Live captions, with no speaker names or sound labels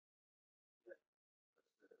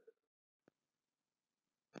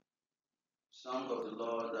Song of the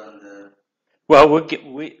Lord and Well,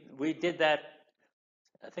 we did that.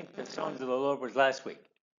 I think the songs of the Lord was last week.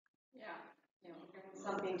 Yeah,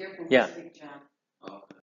 something different Yeah. this week, John.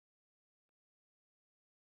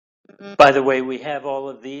 By the way, we have all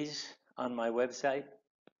of these on my website,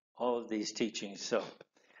 all of these teachings. So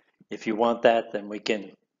if you want that, then we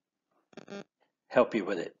can help you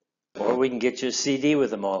with it. Or we can get you a CD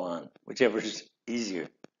with them all on, whichever is easier.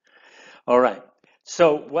 All right.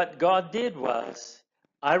 So what God did was,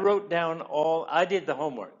 I wrote down I did the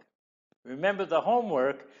homework. Remember, the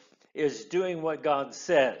homework is doing what God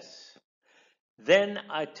says. Then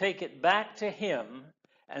I take it back to Him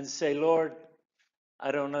and say, Lord,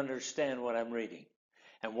 I don't understand what I'm reading.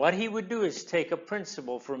 And what He would do is take a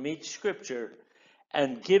principle from each scripture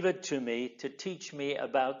and give it to me to teach me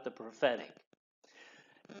about the prophetic.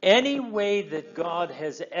 Any way that God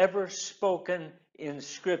has ever spoken in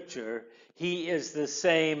Scripture, He is the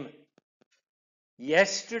same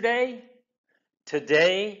yesterday,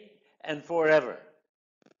 today, and forever.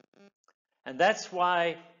 And that's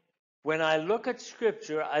why when I look at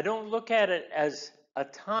Scripture, I don't look at it as a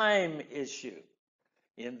time issue.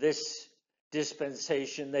 In this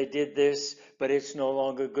dispensation, they did this, but it's no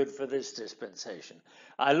longer good for this dispensation.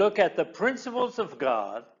 I look at the principles of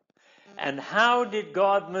God and how did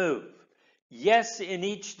God move? Yes, in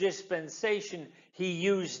each dispensation, He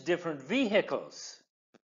used different vehicles,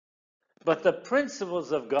 but the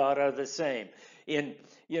principles of God are the same.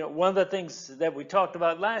 One of the things that we talked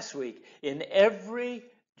about last week, in every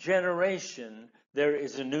generation, there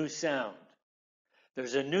is a new sound.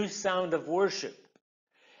 There's a new sound of worship.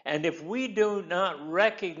 And if we do not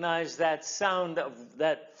recognize that sound,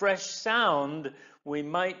 that fresh sound, we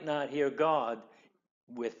might not hear God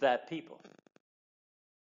with that people.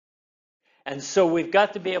 And so we've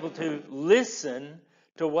got to be able to listen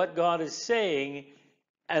to what God is saying,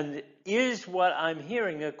 and is what I'm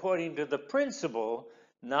hearing according to the principle,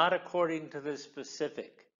 not according to the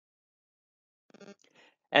specific.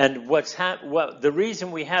 And the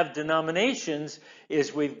reason we have denominations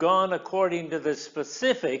is we've gone according to the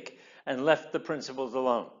specific and left the principles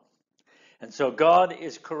alone. And so God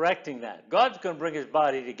is correcting that. God's going to bring His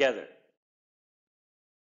body together.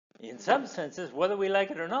 In some senses, whether we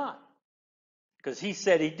like it or not. Because He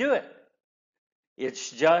said He'd do it.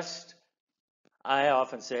 It's just, I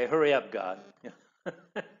often say, hurry up, God.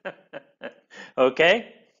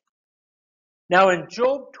 Okay? Now in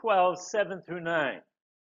Job 12, 7 through 9.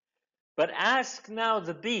 But ask now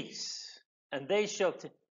the beasts, and they shall...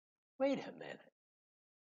 Wait a minute.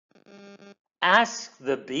 Ask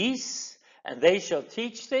the beasts, and they shall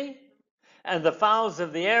teach thee, and the fowls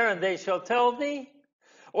of the air, and they shall tell thee.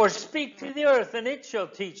 Or speak to the earth, and it shall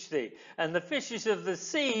teach thee, and the fishes of the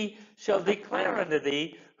sea shall declare unto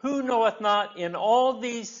thee. Who knoweth not in all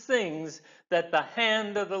these things that the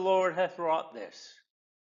hand of the Lord hath wrought this?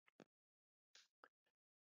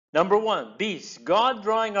 Number one, beasts. God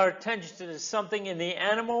drawing our attention to something in the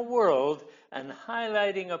animal world and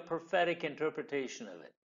highlighting a prophetic interpretation of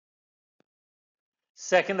it.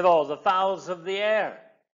 Second of all, the fowls of the air.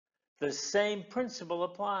 The same principle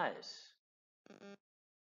applies.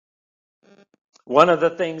 One of the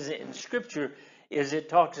things in Scripture is it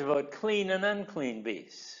talks about clean and unclean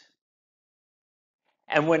beasts.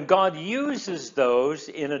 And when God uses those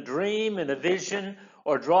in a dream, in a vision,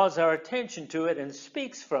 or draws our attention to it and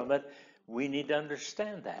speaks from it, we need to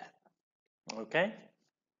understand that. Okay?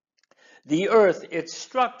 The earth, its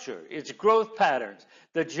structure, its growth patterns,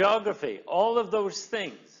 the geography, all of those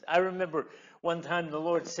things. I remember one time the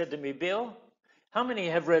Lord said to me, Bill, how many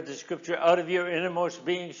have read the Scripture, out of your innermost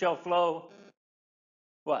being shall flow?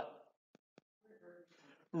 What?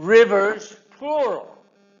 Rivers, plural,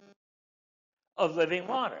 of living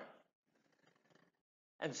water.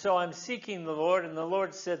 And so I'm seeking the Lord, and the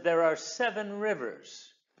Lord said there are 7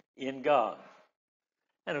 rivers in God.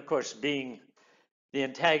 And of course, being the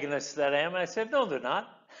antagonist that I am, I said, no, they're not.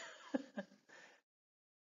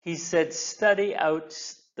 He said, study out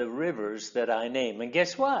the rivers that I name. And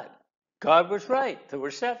guess what? God was right. There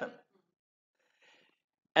were 7.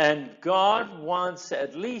 And God wants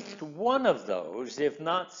at least one of those, if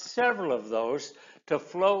not several of those, to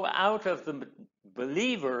flow out of the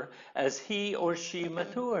believer as he or she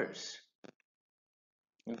matures.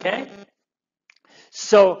 Okay?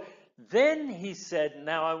 So then he said,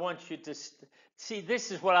 now I want you to see,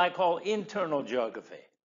 this is what I call internal geography.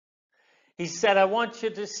 He said, I want you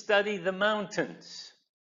to study the mountains.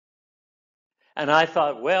 And I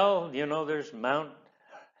thought, well, there's Mount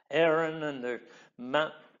Aaron and there's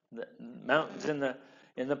mountains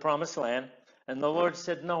in the promised land. And the Lord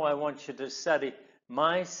said, no, I want you to study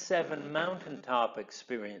my 7 mountaintop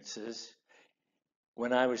experiences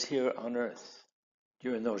when I was here on earth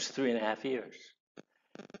during those 3.5 years.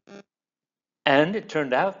 And it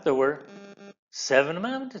turned out there were 7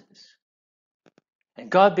 mountains. And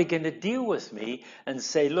God began to deal with me and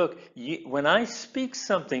say, look, when I speak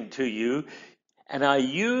something to you and I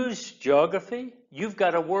use geography, you've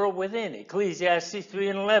got a world within. Ecclesiastes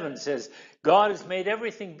 3:11 says, God has made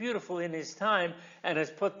everything beautiful in his time and has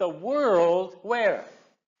put the world where?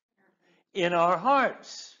 In our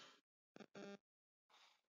hearts.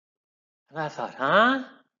 And I thought, huh?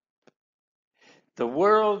 The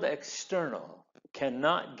world external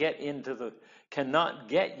cannot get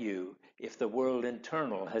you if the world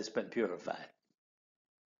internal has been purified.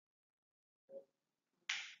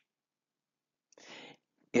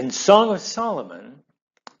 In Song of Solomon,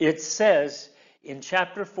 it says in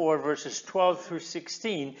chapter 4, verses 12 through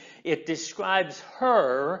 16, it describes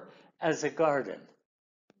her as a garden.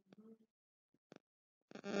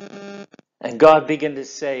 And God began to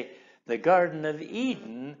say, the Garden of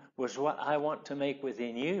Eden was what I want to make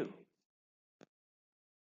within you.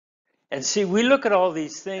 And see, we look at all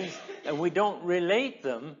these things and we don't relate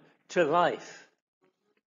them to life.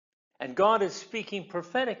 And God is speaking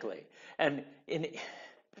prophetically. And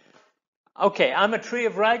okay, I'm a tree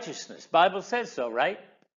of righteousness. Bible says so, right?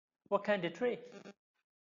 What kind of tree?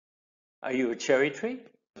 Are you a cherry tree?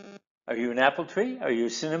 Are you an apple tree? Are you a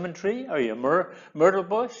cinnamon tree? Are you a myrtle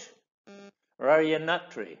bush? Or are you a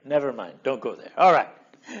nut tree? Never mind. Don't go there. All right.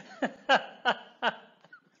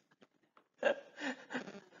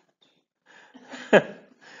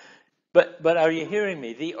 But are you hearing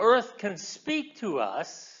me? The earth can speak to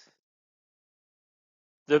us.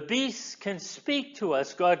 The beasts can speak to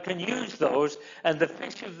us. God can use those. And the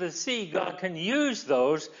fish of the sea, God can use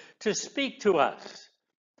those to speak to us.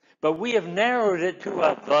 But we have narrowed it to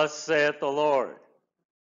a thus saith the Lord.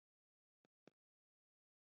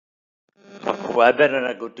 Oh, I better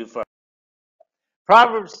not go too far.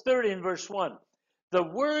 Proverbs 30 and verse 1. The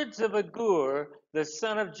words of Agur, the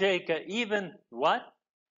son of Jacob, even what?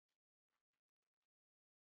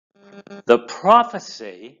 The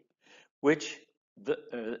prophecy which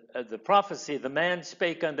the prophecy the man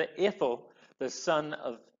spake unto Ithel, the son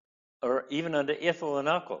of, or even unto Ithel and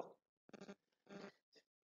Uckel.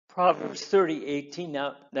 Proverbs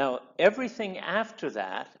 30:18. Now everything after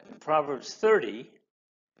that, Proverbs 30,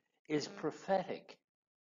 is prophetic.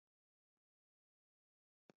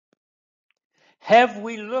 Have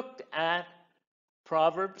we looked at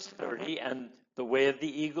Proverbs 30 and the way of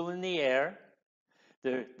the eagle in the air?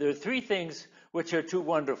 There are 3 things which are too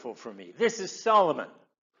wonderful for me. This is Solomon.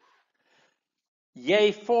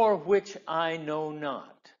 Yea, for which I know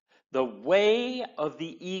not. The way of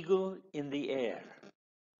the eagle in the air.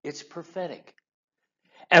 It's prophetic.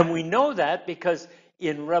 And we know that because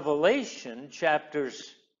in Revelation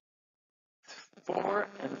chapters 4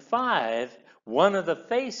 and 5, one of the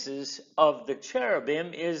faces of the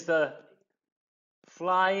cherubim is the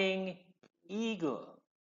flying eagle.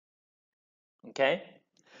 Okay?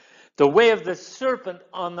 The way of the serpent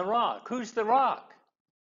on the rock. Who's the rock?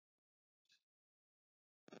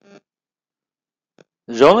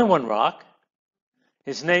 There's only one rock.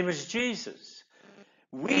 His name is Jesus.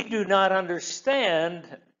 We do not understand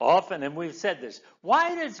often, and we've said this,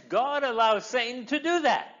 why does God allow Satan to do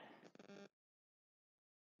that?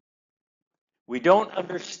 We don't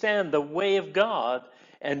understand the way of God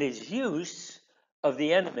and his use of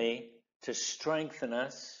the enemy to strengthen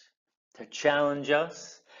us, to challenge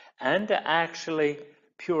us, and to actually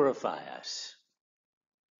purify us.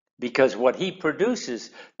 Because what he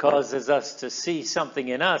produces causes us to see something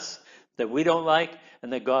in us that we don't like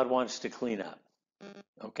and that God wants to clean up.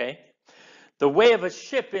 Okay? The way of a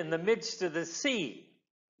ship in the midst of the sea,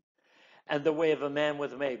 and the way of a man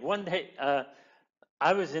with a maid. One day,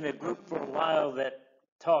 I was in a group for a while that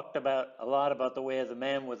talked a lot about the way of the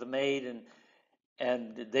man with a maid,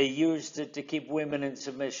 and they used it to keep women in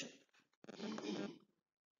submission.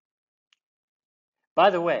 By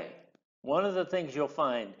the way, one of the things you'll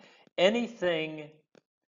find, any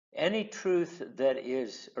truth that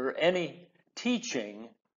is, or any teaching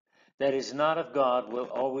that is not of God will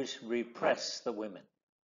always repress the women.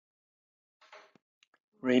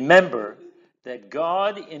 Remember that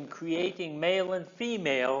God, in creating male and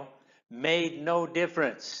female, made no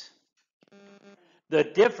difference. The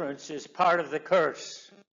difference is part of the curse.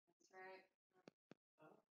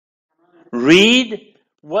 Read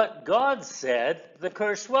what God said the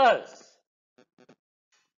curse was.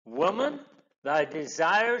 Woman, thy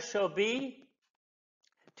desire shall be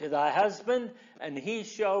to thy husband, and he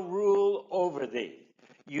shall rule over thee.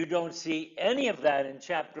 You don't see any of that in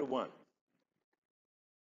chapter 1.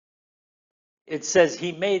 It says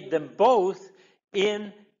he made them both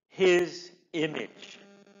in his image.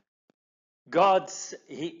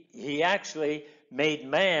 He actually made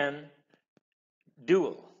man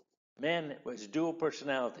dual. Man was dual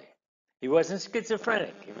personality. He wasn't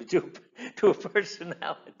schizophrenic. He was dual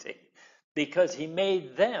personality because he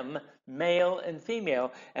made them male and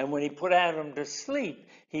female. And when he put Adam to sleep,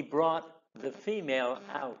 he brought the female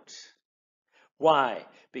out. Why?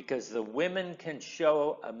 Because the women can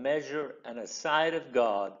show a measure and a side of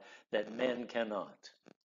God that men cannot.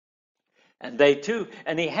 And they too,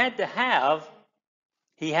 and he had to have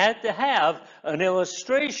an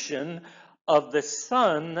illustration of the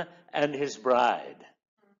Son and his bride.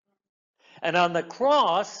 And on the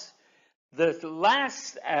cross, the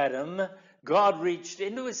last Adam, God reached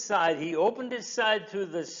into his side. He opened his side through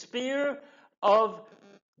the spear of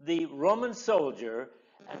the Roman soldier,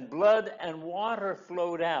 and blood and water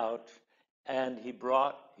flowed out, and he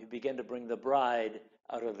began to bring the bride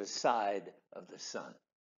out of the side of the Son.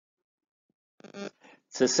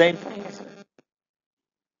 It's the same thing, isn't it?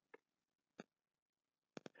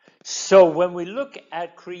 So when we look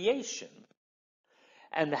at creation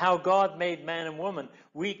and how God made man and woman,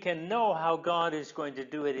 we can know how God is going to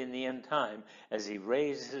do it in the end time as he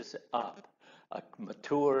raises up a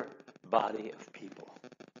mature body of people.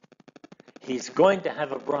 He's going to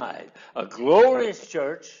have a bride, a glorious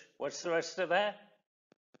church. What's the rest of that?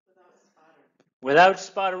 Without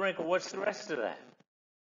spot or wrinkle. What's the rest of that?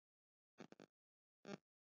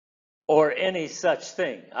 Or any such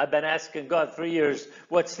thing. I've been asking God for years,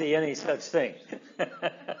 what's the any such thing?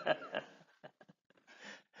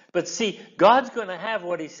 But see, God's going to have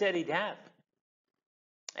what he said he'd have.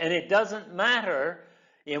 And it doesn't matter,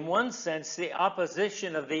 in one sense, the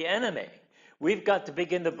opposition of the enemy. We've got to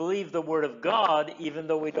begin to believe the word of God, even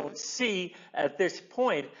though we don't see at this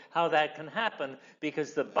point how that can happen,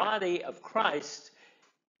 because the body of Christ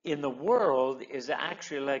in the world is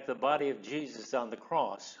actually like the body of Jesus on the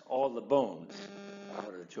cross. All the bones are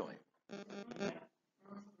out of joint.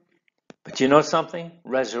 But you know something?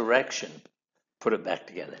 Resurrection put it back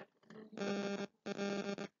together.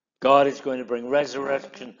 God is going to bring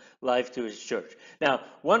resurrection life to his church. Now,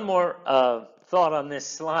 one more thought on this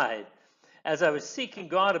slide. As I was seeking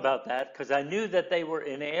God about that, because I knew that they were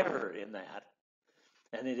in error in that,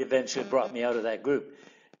 and it eventually brought me out of that group,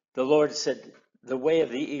 the Lord said, the way of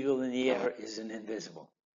the eagle in the air is an invisible.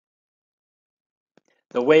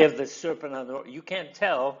 The way of the serpent on the rock, you can't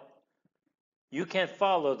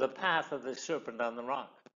follow the path of the serpent on the rock.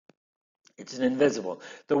 It's an invisible.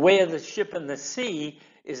 The way of the ship in the sea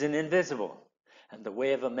is an invisible. And the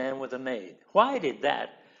way of a man with a maid. Why did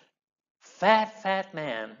that fat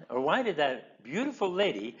man, or why did that beautiful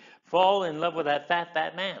lady fall in love with that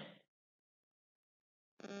fat man?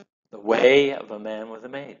 The way of a man with a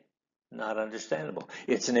maid. Not understandable.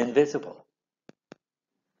 It's an invisible.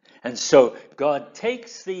 And so God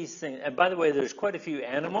takes these things, and by the way, there's quite a few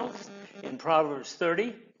animals in Proverbs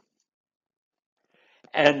 30.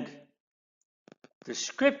 And the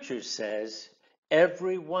scripture says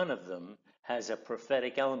every one of them has a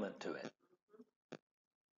prophetic element to it.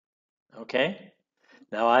 Okay?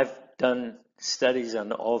 Now, I've done studies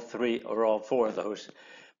on all three or all four of those,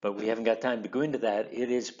 but we haven't got time to go into that.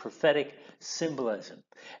 It is prophetic symbolism.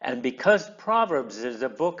 And because Proverbs is a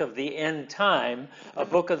book of the end time, a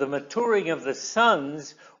book of the maturing of the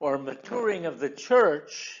sons or maturing of the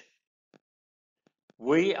church,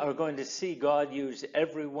 we are going to see God use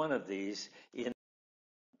every one of these in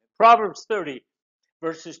Proverbs 30.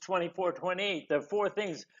 Verses 24, 28, there are four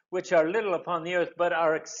things which are little upon the earth, but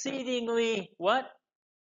are exceedingly, what?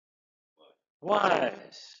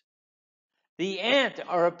 Wise. The ant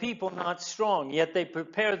are a people not strong, yet they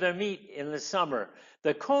prepare their meat in the summer.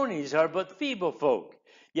 The conies are but feeble folk,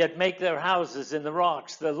 yet make their houses in the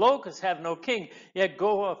rocks. The locusts have no king, yet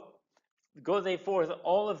go they forth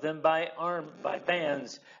all of them by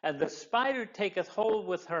bands. And the spider taketh hold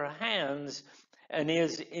with her hands, and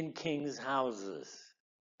is in kings' houses.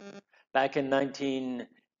 Back in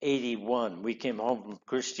 1981, we came home from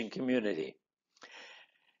Christian Community.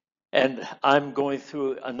 And I'm going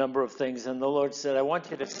through a number of things, and the Lord said, I want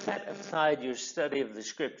you to set aside your study of the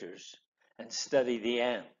scriptures and study the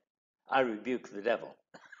ant. I rebuke the devil.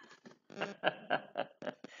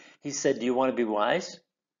 He said, do you want to be wise?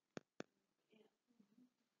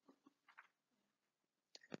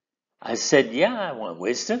 I said, yeah, I want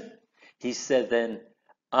wisdom. He said, then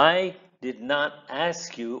I did not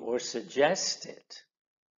ask you or suggest it.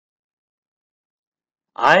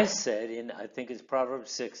 I said I think it's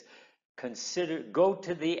Proverbs 6, go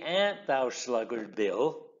to the ant, thou sluggard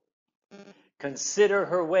Bill. Consider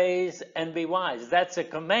her ways and be wise. That's a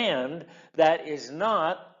command that is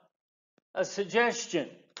not a suggestion.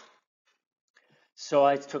 So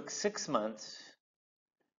I took 6 months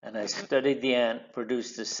and I studied the ant,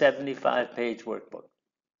 produced a 75-page workbook.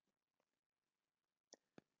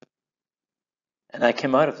 And I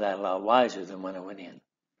came out of that a lot wiser than when I went in.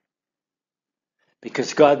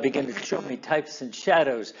 Because God began to show me types and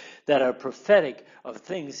shadows that are prophetic of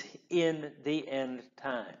things in the end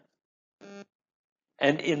time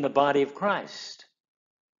and in the body of Christ.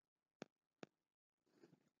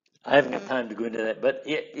 I haven't got time to go into that, but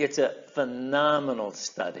it's a phenomenal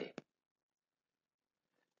study.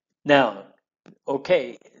 Now,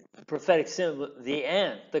 okay, prophetic symbol, the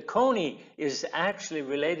ant, the coney is actually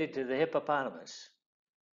related to the hippopotamus.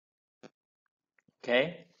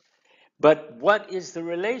 Okay? But what is the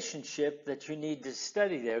relationship that you need to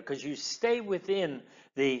study there? Because you stay within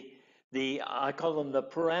the I call them the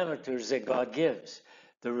parameters that God gives.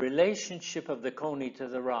 The relationship of the coney to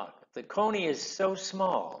the rock. The coney is so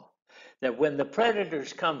small that when the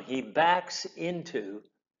predators come, he backs into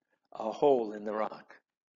a hole in the rock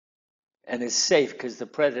and is safe because the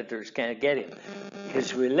predators can't get him.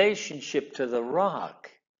 His relationship to the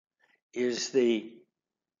rock is the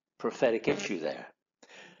prophetic issue there.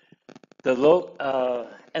 The low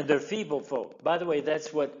and they're feeble folk. By the way,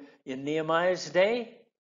 that's what in Nehemiah's day.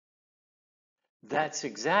 That's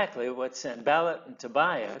exactly what Sanballat and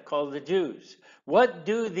Tobiah called the Jews. What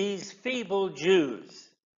do these feeble Jews?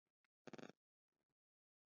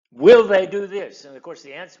 Will they do this? And of course,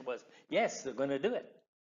 the answer was yes, they're going to do it.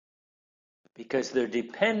 Because their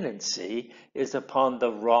dependency is upon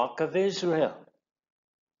the rock of Israel.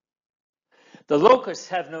 The locusts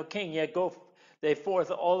have no king, yet go they forth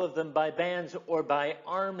all of them by bands or by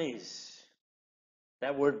armies.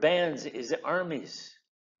 That word bands is armies.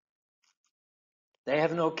 They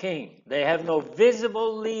have no king. They have no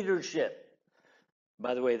visible leadership.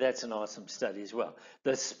 By the way, that's an awesome study as well.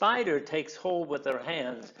 The spider takes hold with their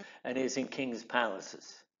hands and is in king's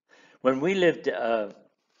palaces. When we lived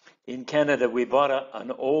in Canada, we bought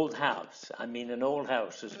an old house. I mean, an old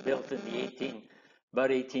house. It was built in about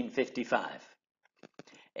 1855.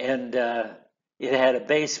 And it had a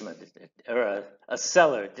basement, or a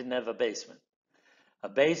cellar. It didn't have a basement. A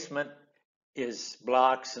basement is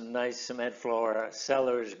blocks and nice cement floor. A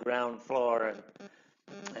cellar is ground floor,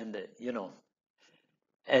 and you know.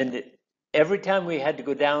 And every time we had to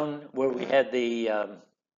go down where we had the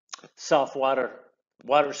soft water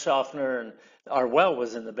softener, and our well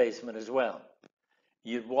was in the basement as well.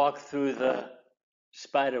 You'd walk through the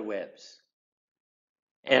spider webs,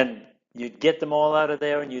 and you'd get them all out of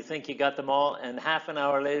there, and you think you got them all, and half an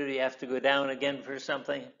hour later you have to go down again for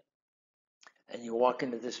something, and you walk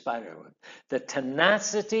into the spider web. The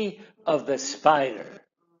tenacity of the spider.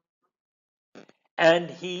 And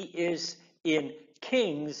he is in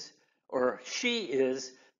kings, or she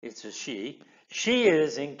is, it's a she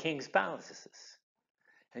is in king's palaces.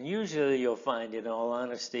 And usually you'll find, in all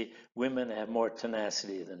honesty, women have more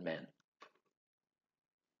tenacity than men.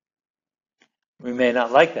 We may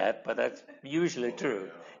not like that, but that's usually true,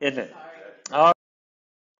 isn't it?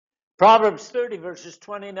 Proverbs 30, verses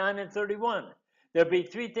 29 and 31. There be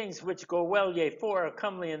three things which go well, yea, four are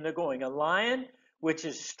comely in the going. A lion, which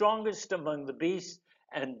is strongest among the beasts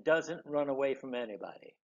and doesn't run away from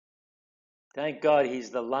anybody. Thank God he's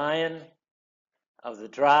the Lion of the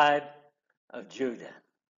tribe of Judah.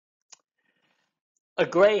 A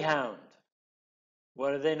greyhound.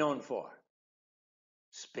 What are they known for?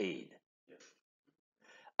 Speed.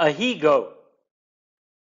 A he-goat.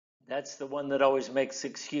 That's the one that always makes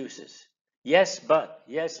excuses. Yes, but.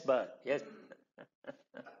 Yes.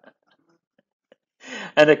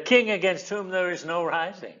 And a king against whom there is no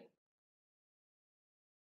rising.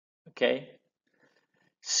 Okay?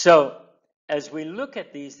 So, as we look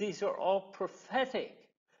at these are all prophetic.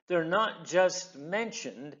 They're not just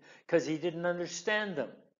mentioned because he didn't understand them.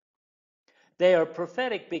 They are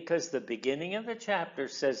prophetic because the beginning of the chapter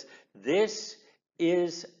says, this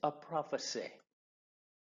is a prophecy.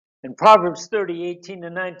 In Proverbs 30, 18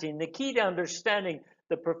 and 19, the key to understanding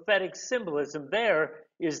the prophetic symbolism there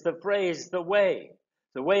is the phrase, the way.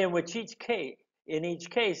 The way in which in each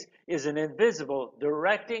case is an invisible,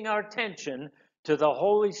 directing our attention to the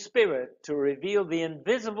Holy Spirit to reveal the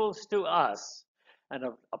invisibles to us and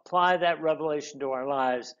apply that revelation to our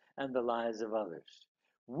lives and the lives of others.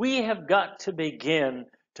 We have got to begin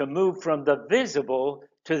to move from the visible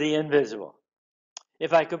to the invisible.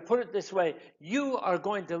 If I could put it this way, you are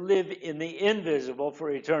going to live in the invisible for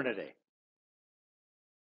eternity.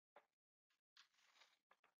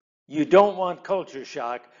 You don't want culture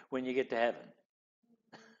shock when you get to heaven.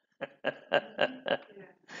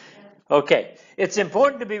 Okay, it's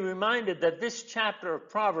important to be reminded that this chapter of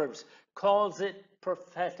Proverbs calls it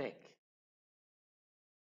prophetic.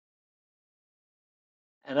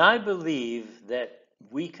 And I believe that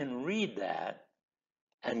we can read that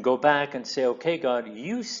and go back and say, okay, God,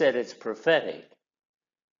 you said it's prophetic.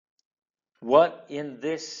 What in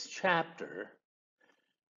this chapter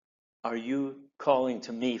are you calling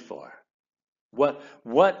to me for?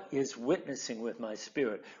 What is witnessing with my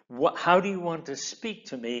spirit? How do you want to speak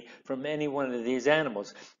to me from any one of these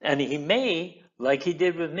animals? And he may, like he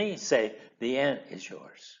did with me, say, the ant is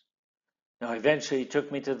yours. Now, eventually he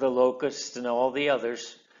took me to the locusts and all the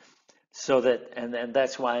others, so that, and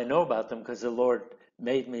that's why I know about them, because the Lord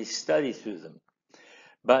made me study through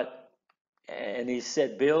them. And he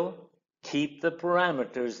said, Bill, keep the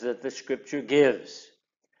parameters that the scripture gives.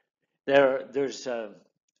 There's a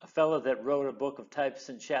fellow that wrote a book of types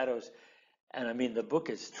and shadows, and I mean, the book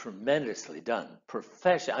is tremendously done.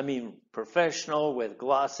 Professional with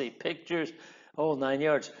glossy pictures, whole 9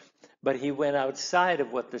 yards. But he went outside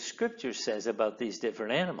of what the scripture says about these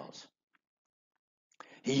different animals.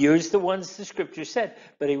 He used the ones the scripture said,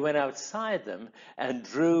 but he went outside them and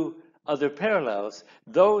drew other parallels.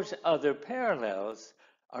 Those other parallels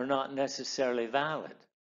are not necessarily valid.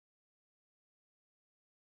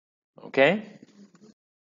 Okay?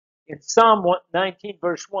 In Psalm 19,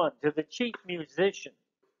 verse 1, to the chief musician,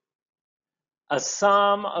 a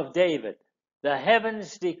psalm of David. The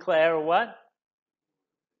heavens declare what?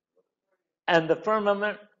 And the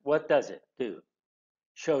firmament, what does it do?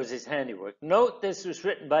 Shows his handiwork. Note this was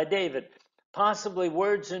written by David. Possibly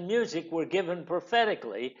words and music were given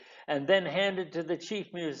prophetically and then handed to the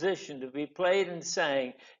chief musician to be played and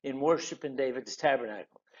sang in worship in David's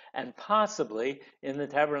tabernacle, and possibly in the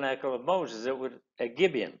tabernacle of Moses at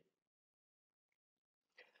Gibeon.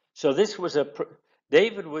 So this was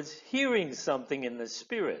David was hearing something in the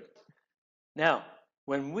spirit. Now,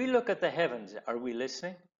 when we look at the heavens, are we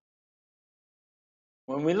listening?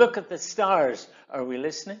 When we look at the stars, are we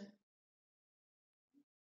listening?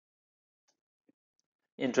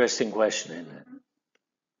 Interesting question, isn't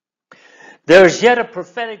it? There is yet a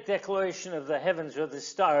prophetic declaration of the heavens or the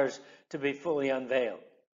stars to be fully unveiled.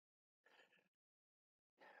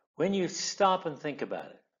 When you stop and think about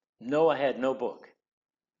it, Noah had no book.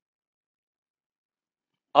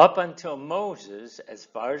 Up until Moses, as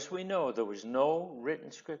far as we know, there was no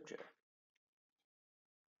written scripture.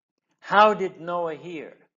 How did Noah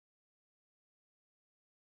hear?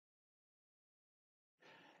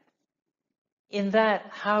 In that,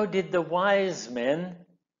 how did the wise men,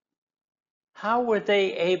 how were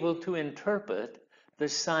they able to interpret the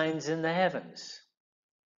signs in the heavens?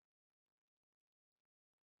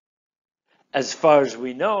 As far as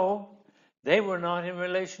we know, they were not in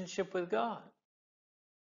relationship with God.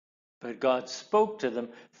 But God spoke to them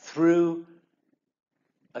through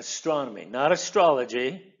astronomy, not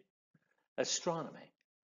astrology, astronomy.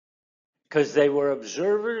 Because they were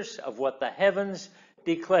observers of what the heavens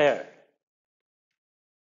declared.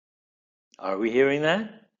 Are we hearing that?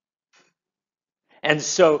 And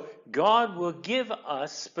so God will give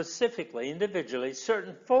us specifically, individually,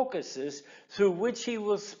 certain focuses through which he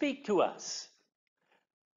will speak to us.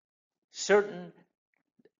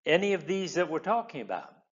 Any of these that we're talking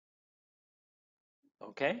about.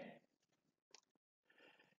 Okay?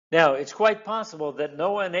 Now, it's quite possible that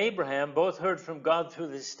Noah and Abraham both heard from God through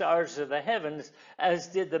the stars of the heavens, as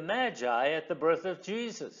did the Magi at the birth of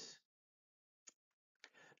Jesus.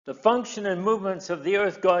 The function and movements of the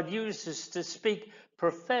earth God uses to speak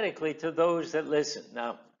prophetically to those that listen.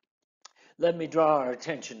 Now, let me draw our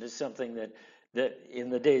attention to something that in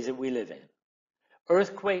the days that we live in.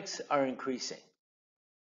 Earthquakes are increasing.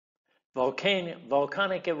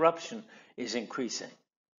 Volcanic eruption is increasing.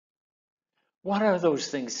 What are those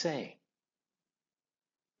things saying?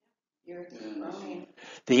 The earth is groaning.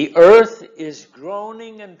 The earth is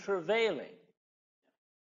groaning and travailing.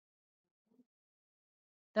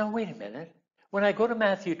 Now, wait a minute. When I go to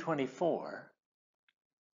Matthew 24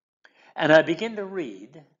 and I begin to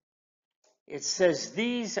read, it says,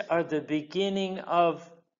 these are the beginning of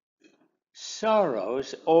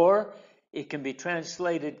sorrows, or it can be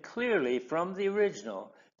translated clearly from the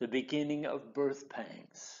original, the beginning of birth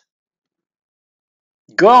pangs.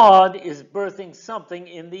 God is birthing something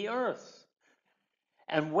in the earth.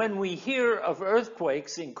 And when we hear of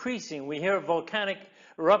earthquakes increasing, we hear of volcanic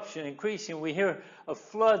eruption increasing, we hear of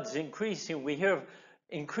floods increasing, we hear of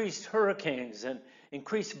increased hurricanes and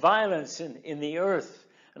increased violence in the earth.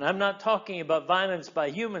 And I'm not talking about violence by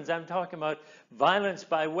humans, I'm talking about violence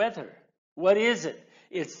by weather. What is it?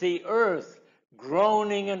 It's the earth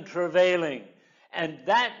groaning and travailing. And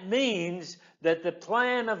that means that the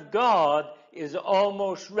plan of God is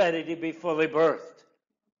almost ready to be fully birthed.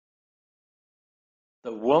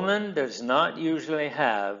 The woman does not usually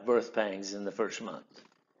have birth pangs in the first month.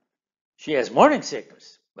 She has morning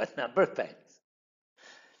sickness, but not birth pangs.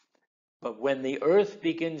 But when the earth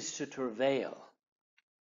begins to travail,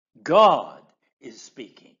 God is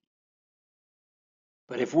speaking.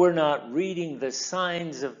 But if we're not reading the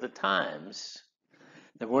signs of the times,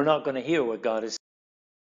 then we're not going to hear what God is saying.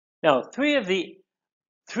 Now,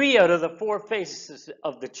 three out of the four faces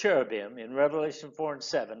of the cherubim in Revelation 4 and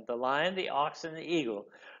 7, the lion, the ox, and the eagle,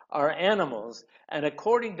 are animals, and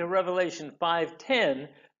according to Revelation 5:10,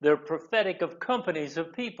 they're prophetic of companies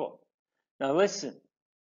of people. Now listen.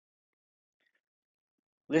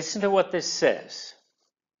 Listen to what this says.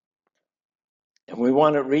 And we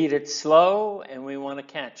want to read it slow, and we want to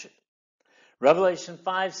catch it. Revelation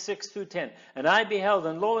 5:6-10. And I beheld,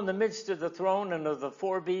 and lo, in the midst of the throne and of the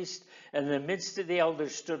four beasts, and in the midst of the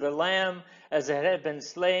elders stood a lamb, as it had been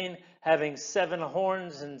slain, having 7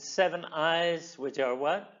 horns and 7 eyes, which are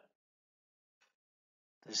what?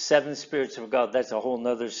 The 7 spirits of God. That's a whole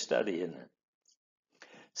nother study, isn't it?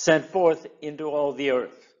 Sent forth into all the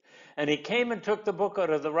earth. And he came and took the book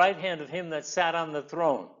out of the right hand of him that sat on the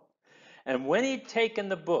throne. And when he'd taken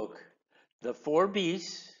the book, the 4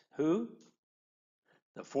 beasts, who?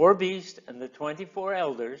 The 4 beasts and the 24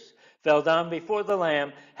 elders fell down before the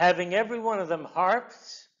Lamb, having every one of them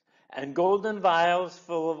harps and golden vials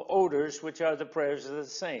full of odors, which are the prayers of the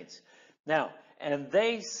saints. Now, and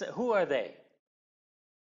they, who are they?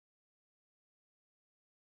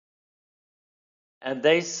 And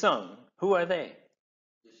they sung. Who are they?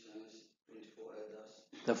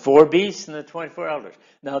 The 4 beasts and the 24 elders.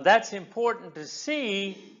 Now, that's important to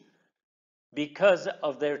see because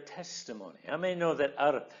of their testimony. How many know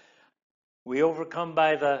that we overcome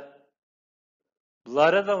by the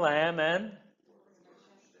blood of the Lamb and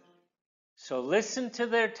so listen to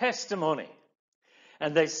their testimony.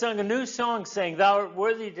 And they sung a new song, saying, Thou art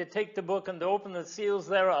worthy to take the book and to open the seals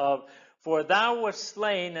thereof, for thou wast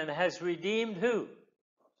slain and hast redeemed who?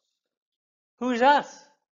 Who's us?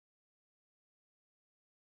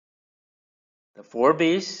 The 4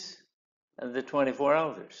 beasts and the 24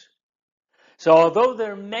 elders. So although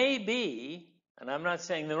there may be, and I'm not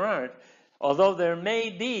saying there aren't, although there may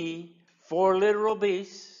be 4 literal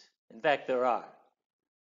beasts, in fact there are,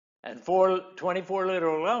 and 24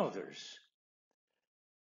 literal elders,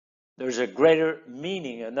 there's a greater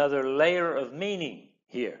meaning, another layer of meaning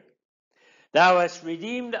here. Thou hast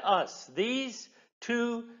redeemed us. These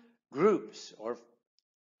 2 groups, or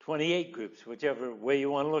 28 groups, whichever way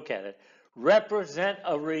you want to look at it, represent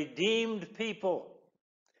a redeemed people.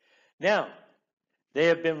 Now, they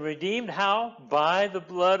have been redeemed how? By the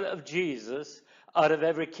blood of Jesus out of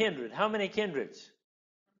every kindred. How many kindreds?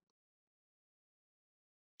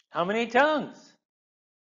 How many tongues?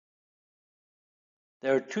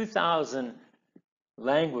 There are 2,000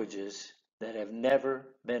 languages that have never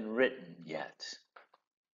been written yet.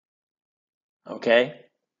 Okay?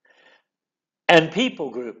 And people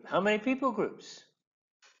group. How many people groups?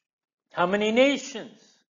 How many nations?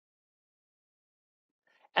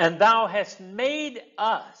 And thou hast made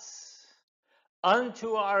us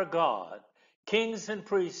unto our God kings and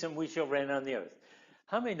priests, and we shall reign on the earth.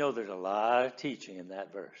 How many know there's a lot of teaching in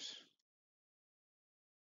that verse?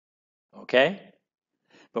 Okay?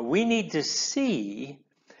 But we need to see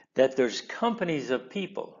that there's companies of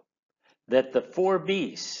people, that the 4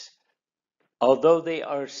 beasts, although they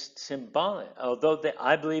are symbolic,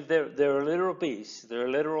 I believe they're literal beasts, they're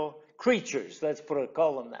literal creatures,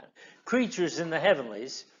 call them that. Creatures in the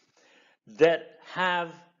heavenlies that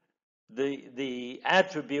have the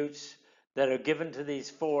attributes that are given to these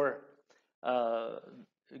 4,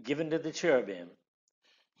 given to the cherubim.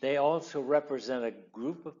 They also represent a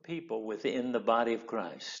group of people within the body of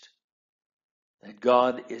Christ that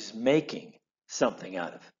God is making something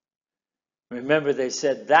out of. Remember, they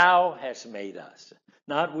said, Thou hast made us.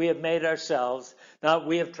 Not we have made ourselves. Not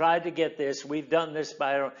we have tried to get this. We've done this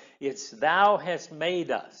by our own. It's Thou hast made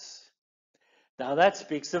us. Now that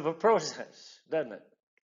speaks of a process, doesn't it?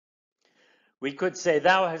 We could say,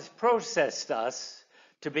 Thou hast processed us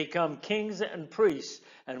to become kings and priests,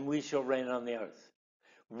 and we shall reign on the earth.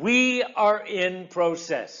 We are in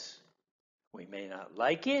process. We may not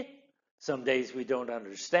like it. Some days we don't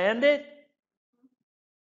understand it.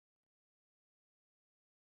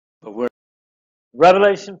 But we're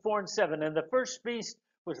Revelation 4 and 7. And the first beast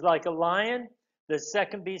was like a lion, the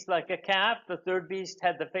second beast like a calf, the third beast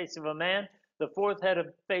had the face of a man, the fourth had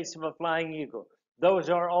a face of a flying eagle. Those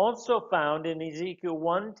are also found in Ezekiel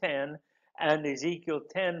 1:10 and Ezekiel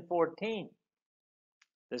 10:14.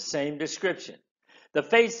 The same description. The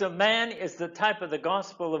face of man is the type of the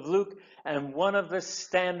gospel of Luke and one of the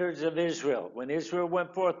standards of Israel. When Israel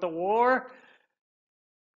went forth to war,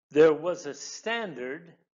 there was a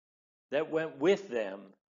standard that went with them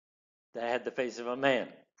that had the face of a man.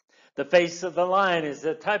 The face of the lion is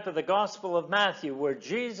the type of the gospel of Matthew, where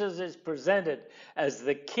Jesus is presented as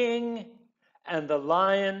the king and the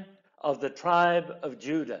lion of the tribe of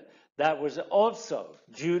Judah. That was also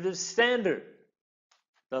Judah's standard,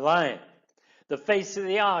 the lion. The face of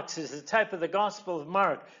the ox is the type of the gospel of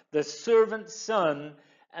Mark, the servant son,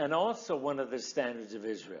 and also one of the standards of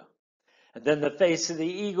Israel. And then the face of the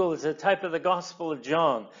eagle is a type of the gospel of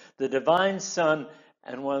John, the divine son,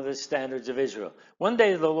 and one of the standards of Israel. One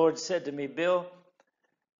day the Lord said to me, Bill,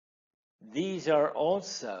 these are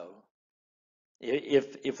also,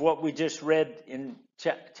 if what we just read in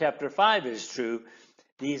chapter 5 is true,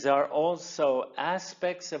 these are also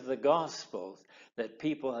aspects of the gospel that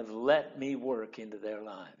people have let me work into their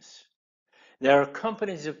lives. There are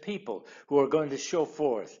companies of people who are going to show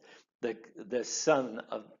forth the Son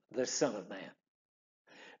of Man.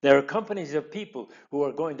 There are companies of people who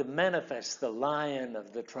are going to manifest the Lion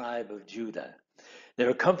of the tribe of Judah. There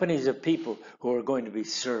are companies of people who are going to be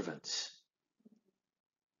servants.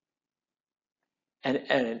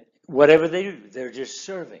 And whatever they do, they're just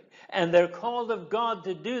serving. And they're called of God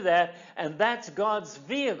to do that, and that's God's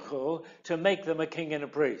vehicle to make them a king and a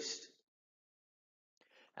priest.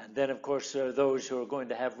 And then, of course, there are those who are going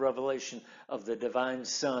to have revelation of the divine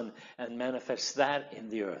Son and manifest that in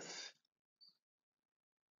the earth.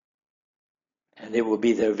 And it will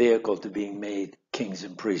be their vehicle to being made kings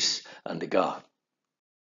and priests unto God.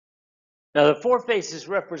 Now, the four faces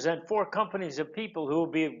represent four companies of people who will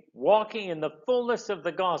be walking in the fullness of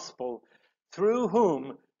the gospel, through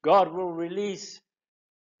whom God will release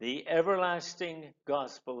the everlasting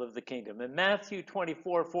gospel of the kingdom. In Matthew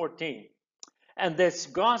 24:14, and this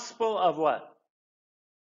gospel of what?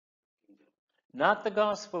 Not the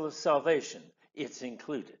gospel of salvation, it's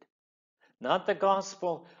included. Not the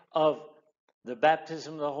gospel of the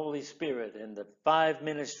baptism of the Holy Spirit and the 5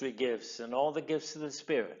 ministry gifts and all the gifts of the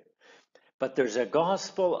Spirit. But there's a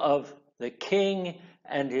gospel of the King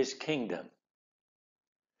and his kingdom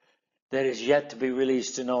that is yet to be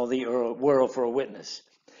released in all the world for a witness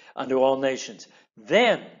unto all nations.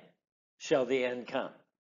 Then shall the end come.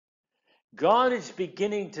 God is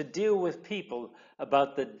beginning to deal with people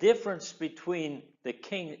about the difference between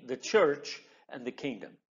the church, and the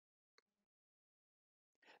kingdom.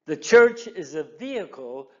 The church is a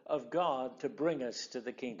vehicle of God to bring us to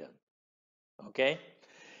the kingdom. Okay?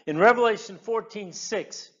 In Revelation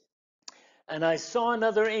 14:6, and I saw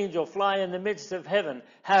another angel fly in the midst of heaven,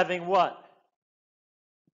 having what?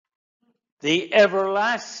 The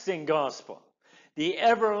everlasting gospel. The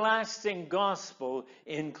everlasting gospel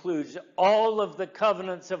includes all of the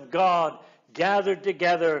covenants of God gathered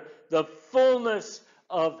together, the fullness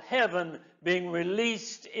of heaven being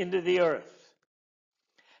released into the earth.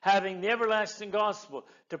 Having the everlasting gospel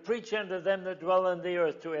to preach unto them that dwell on the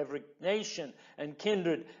earth, to every nation and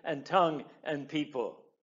kindred and tongue and people.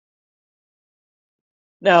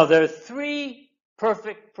 Now, there are three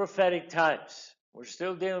perfect prophetic types. We're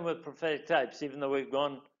still dealing with prophetic types, even though we've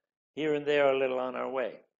gone here and there a little on our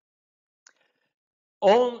way.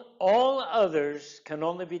 All others can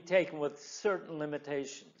only be taken with certain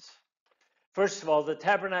limitations. First of all, the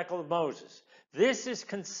tabernacle of Moses. This is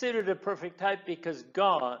considered a perfect type because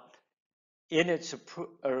God, in its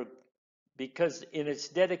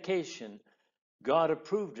dedication, God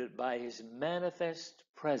approved it by his manifest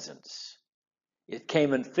presence. It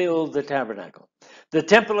came and filled the tabernacle. The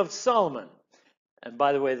temple of Solomon. And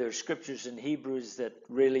by the way, there are scriptures in Hebrews that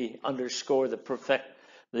really underscore the perfectness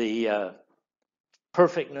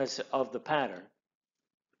of the pattern.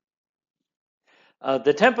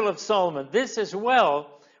 The temple of Solomon, this as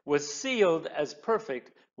well was sealed as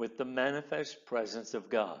perfect with the manifest presence of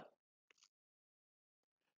God.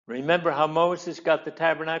 Remember how Moses got the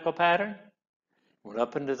tabernacle pattern? Went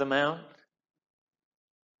up into the mount,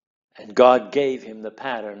 and God gave him the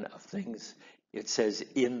pattern of things, it says,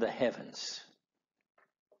 in the heavens.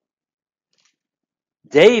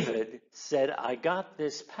 David said, I got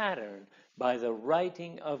this pattern by the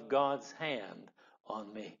writing of God's hand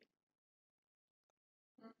on me.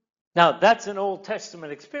 Now, that's an Old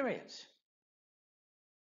Testament experience.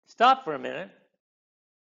 Stop for a minute.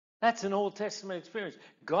 That's an Old Testament experience.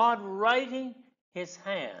 God writing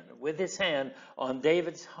with his hand on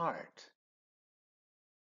David's heart.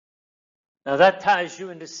 Now, that ties you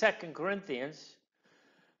into 2 Corinthians.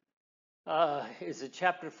 Is it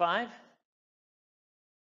chapter 5?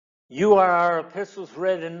 You are our epistles,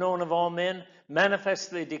 read and known of all men,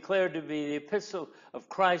 manifestly declared to be the epistle of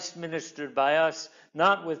Christ ministered by us,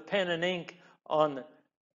 not with pen and ink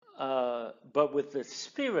but with the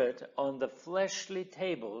Spirit on the fleshly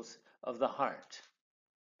tables of the heart.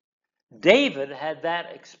 David had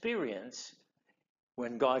that experience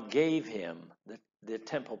when God gave him the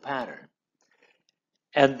temple pattern.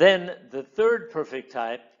 And then the third perfect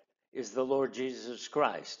type is the Lord Jesus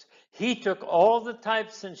Christ. He took all the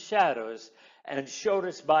types and shadows and showed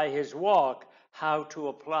us by his walk how to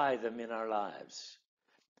apply them in our lives.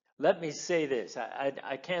 Let me say this.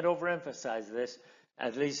 I can't overemphasize this,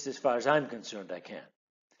 at least as far as I'm concerned, I can't.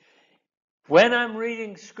 When I'm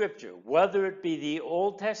reading Scripture, whether it be the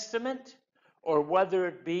Old Testament or whether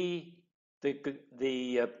it be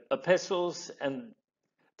the epistles and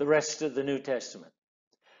the rest of the New Testament,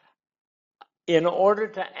 in order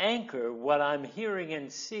to anchor what I'm hearing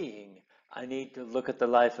and seeing, I need to look at the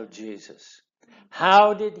life of Jesus.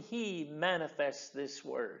 How did he manifest this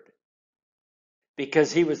word?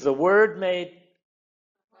 Because he was the Word made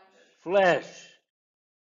flesh.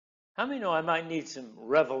 How many know I might need some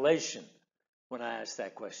revelation when I ask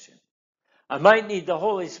that question? I might need the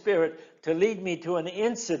Holy Spirit to lead me to an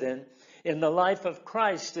incident in the life of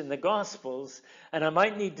Christ in the Gospels, and I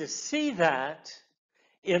might need to see that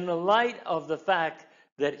in the light of the fact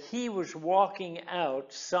that he was walking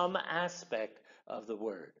out some aspect of the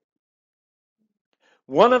Word.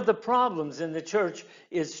 One of the problems in the church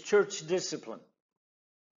is church discipline.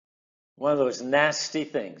 One of those nasty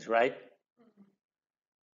things, right?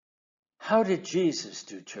 How did Jesus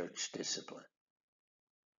do church discipline?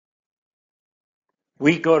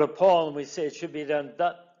 We go to Paul and we say it should be done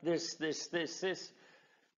this.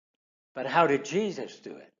 But how did Jesus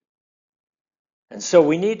do it? And so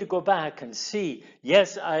we need to go back and see,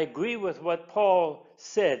 yes, I agree with what Paul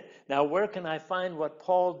said. Now, where can I find what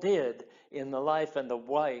Paul did in the life and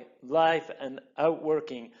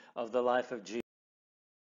outworking of the life of Jesus?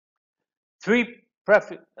 Three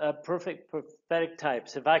perfect prophetic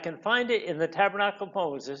types. If I can find it in the tabernacle of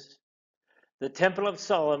Moses, the temple of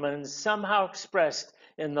Solomon, somehow expressed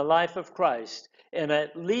in the life of Christ in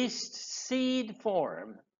at least seed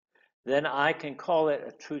form, then I can call it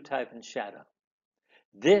a true type and shadow.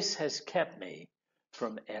 This has kept me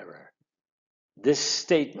from error. This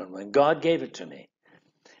statement, when God gave it to me,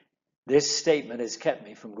 this statement has kept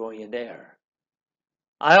me from going into error.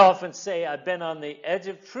 I often say I've been on the edge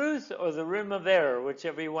of truth or the rim of error,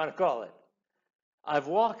 whichever you want to call it. I've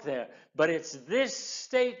walked there, but it's this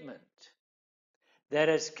statement that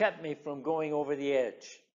has kept me from going over the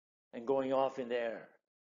edge and going off into error.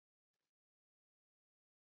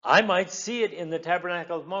 I might see it in the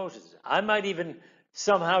tabernacle of Moses. I might even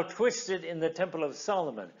somehow twist it in the temple of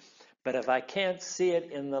Solomon. But if I can't see it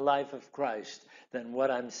in the life of Christ, then what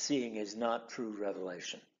I'm seeing is not true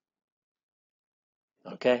revelation.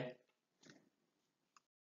 Okay?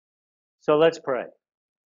 So let's pray.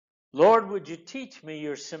 Lord, would you teach me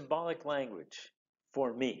your symbolic language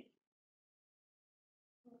for me?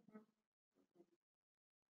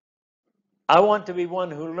 I want to be one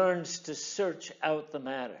who learns to search out the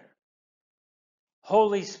matter.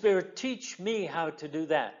 Holy Spirit, teach me how to do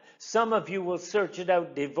that. Some of you will search it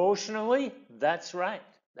out devotionally. That's right.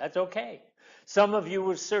 That's okay. Some of you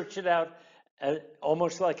will search it out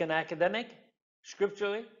almost like an academic,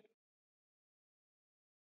 scripturally,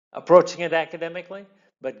 approaching it academically.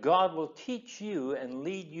 But God will teach you and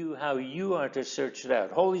lead you how you are to search it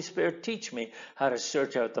out. Holy Spirit, teach me how to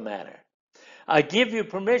search out the matter. I give you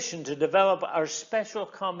permission to develop our special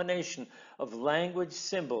combination of language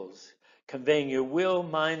symbols conveying your will,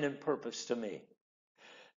 mind, and purpose to me.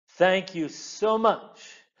 Thank you so much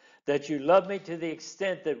that you love me to the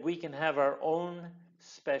extent that we can have our own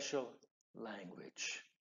special language.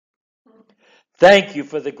 Thank you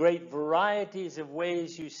for the great varieties of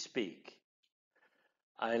ways you speak.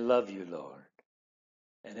 I love you, Lord.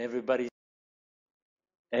 And everybody,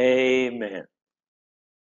 amen.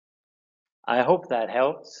 I hope that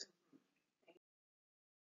helps.